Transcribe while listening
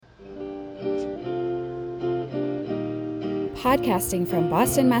Podcasting from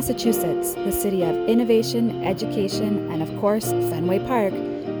Boston, Massachusetts, the city of innovation, education, and of course, Fenway Park,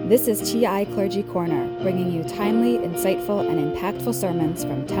 this is TI Clergy Corner, bringing you timely, insightful, and impactful sermons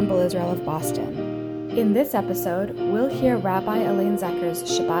from Temple Israel of Boston. In this episode, we'll hear Rabbi Elaine Zecher's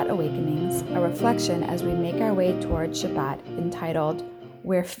Shabbat Awakenings, a reflection as we make our way toward Shabbat, entitled,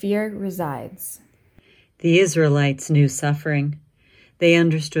 Where Fear Resides. The Israelites knew suffering. They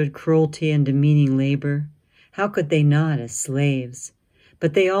understood cruelty and demeaning labor. How could they not as slaves?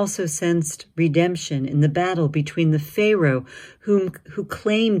 But they also sensed redemption in the battle between the Pharaoh who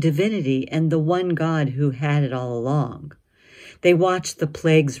claimed divinity and the one God who had it all along. They watched the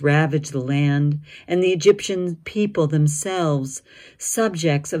plagues ravage the land, and the Egyptian people themselves,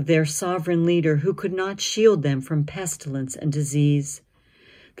 subjects of their sovereign leader who could not shield them from pestilence and disease.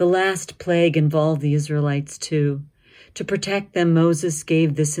 The last plague involved the Israelites too. To protect them, Moses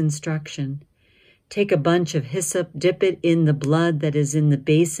gave this instruction. Take a bunch of hyssop, dip it in the blood that is in the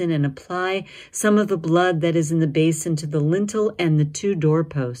basin, and apply some of the blood that is in the basin to the lintel and the 2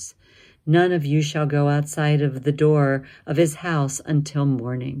 doorposts. None of you shall go outside of the door of his house until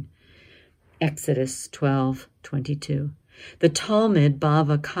morning. Exodus 12:22. The Talmud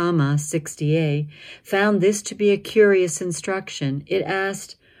Bava Kama 60a found this to be a curious instruction. It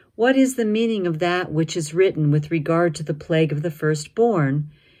asked, what is the meaning of that which is written with regard to the plague of the firstborn?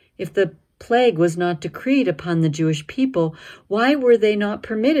 If the plague was not decreed upon the Jewish people, why were they not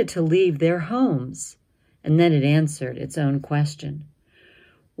permitted to leave their homes? And then it answered its own question.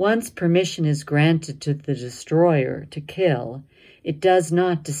 Once permission is granted to the destroyer to kill, it does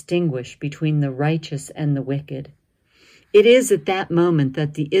not distinguish between the righteous and the wicked. It is at that moment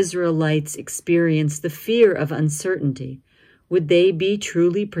that the Israelites experience the fear of uncertainty. Would they be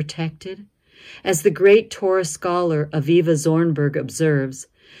truly protected? As the great Torah scholar Aviva Zornberg observes,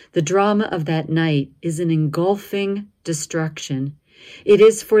 the drama of that night is an engulfing destruction. It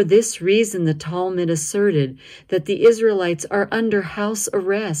is for this reason the Talmud asserted that the Israelites are under house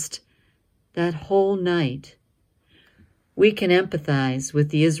arrest that whole night. We can empathize with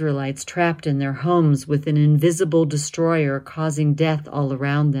the Israelites trapped in their homes with an invisible destroyer causing death all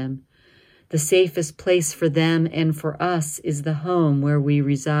around them. The safest place for them and for us is the home where we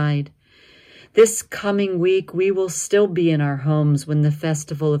reside. This coming week, we will still be in our homes when the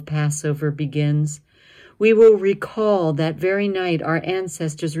festival of Passover begins. We will recall that very night our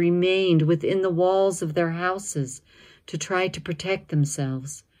ancestors remained within the walls of their houses to try to protect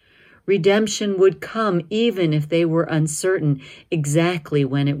themselves. Redemption would come even if they were uncertain exactly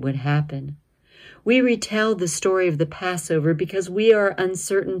when it would happen. We retell the story of the Passover because we are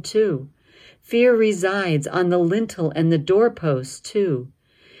uncertain too. Fear resides on the lintel and the doorposts too.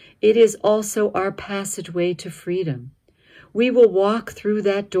 It is also our passageway to freedom. We will walk through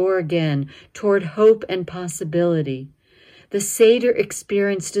that door again toward hope and possibility. The Seder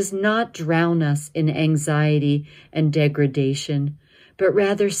experience does not drown us in anxiety and degradation, but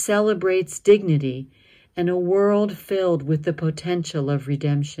rather celebrates dignity and a world filled with the potential of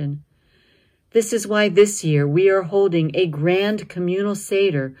redemption. This is why this year we are holding a grand communal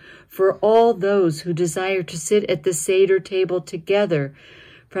Seder for all those who desire to sit at the Seder table together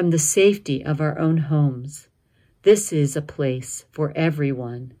from the safety of our own homes. This is a place for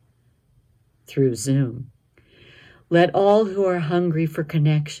everyone through Zoom. Let all who are hungry for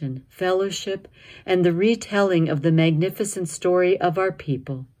connection, fellowship, and the retelling of the magnificent story of our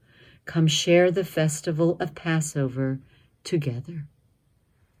people come share the festival of Passover together.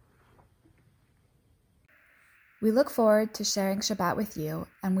 We look forward to sharing Shabbat with you,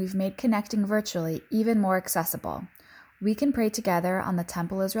 and we've made connecting virtually even more accessible. We can pray together on the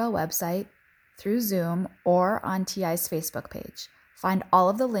Temple Israel website, through Zoom, or on TI's Facebook page. Find all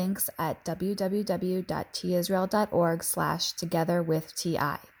of the links at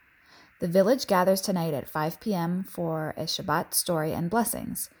www.tisrael.org/togetherwithti. The village gathers tonight at 5 p.m. for a Shabbat story and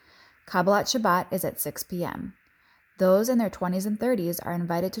blessings. Kabbalat Shabbat is at 6 p.m. Those in their 20s and 30s are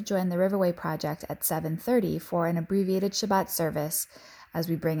invited to join the Riverway Project at 7:30 for an abbreviated Shabbat service as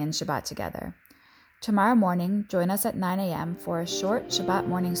we bring in Shabbat together. Tomorrow morning, join us at 9 a.m. for a short Shabbat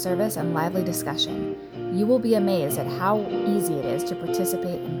morning service and lively discussion. You will be amazed at how easy it is to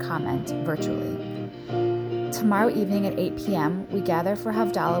participate and comment virtually. Tomorrow evening at 8 p.m., we gather for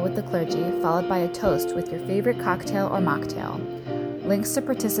Havdalah with the clergy, followed by a toast with your favorite cocktail or mocktail. Links to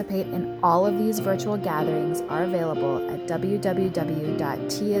participate in all of these virtual gatherings are available at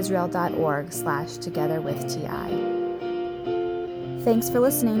www.tisrael.org/togetherwithti. Thanks for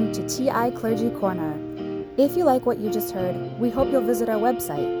listening to TI Clergy Corner. If you like what you just heard, we hope you'll visit our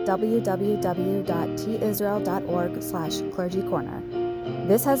website, www.tisrael.org/clergycorner.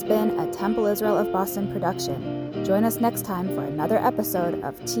 This has been a Temple Israel of Boston production. Join us next time for another episode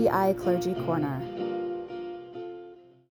of TI Clergy Corner.